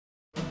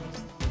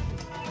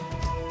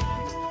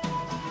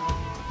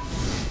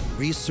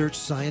research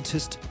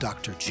scientist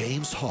Dr.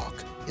 James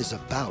Hawk is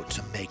about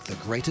to make the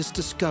greatest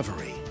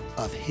discovery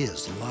of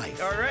his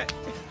life. All right.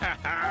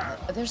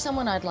 There's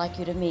someone I'd like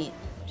you to meet.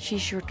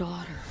 She's your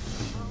daughter.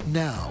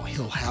 Now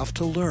he'll have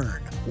to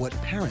learn what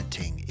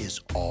parenting is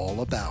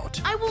all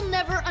about. I will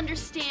never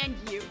understand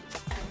you.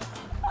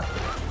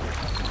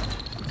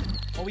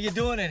 What were you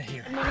doing in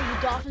here? And one of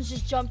the dolphins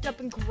just jumped up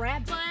and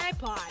grabbed my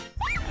iPod.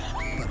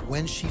 But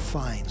when she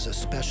finds a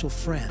special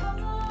friend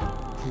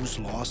who's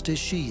lost as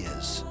she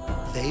is,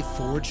 they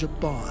forge a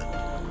bond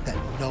that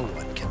no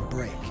one can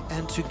break.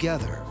 And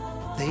together,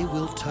 they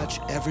will touch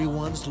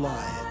everyone's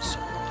lives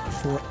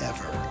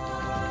forever.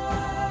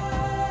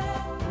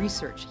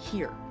 Research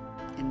here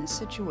in this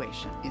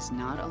situation is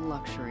not a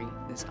luxury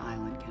this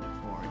island can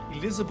afford.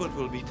 Elizabeth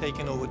will be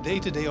taking over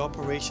day-to-day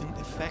operation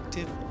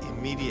effective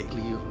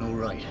immediately. You have no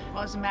right.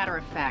 Well, as a matter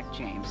of fact,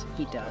 James,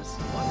 he does.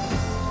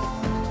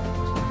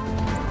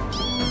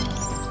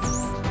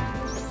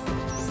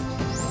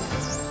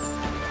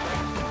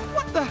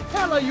 What the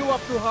hell are you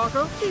up to,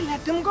 Harker? He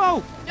let them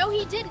go. No,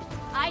 he didn't.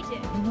 I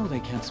did. You know they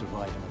can't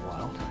survive in the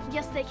wild.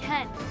 Yes, they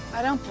can.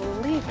 I don't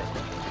believe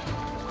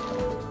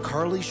it.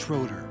 Carly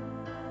Schroeder,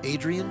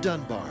 Adrian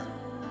Dunbar,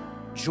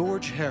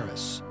 George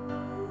Harris,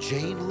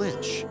 Jane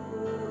Lynch,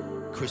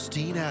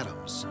 Christine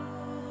Adams,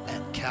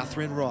 and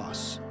Katharine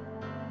Ross.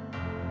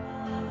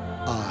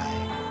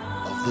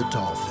 Eye of the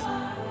Dolphin.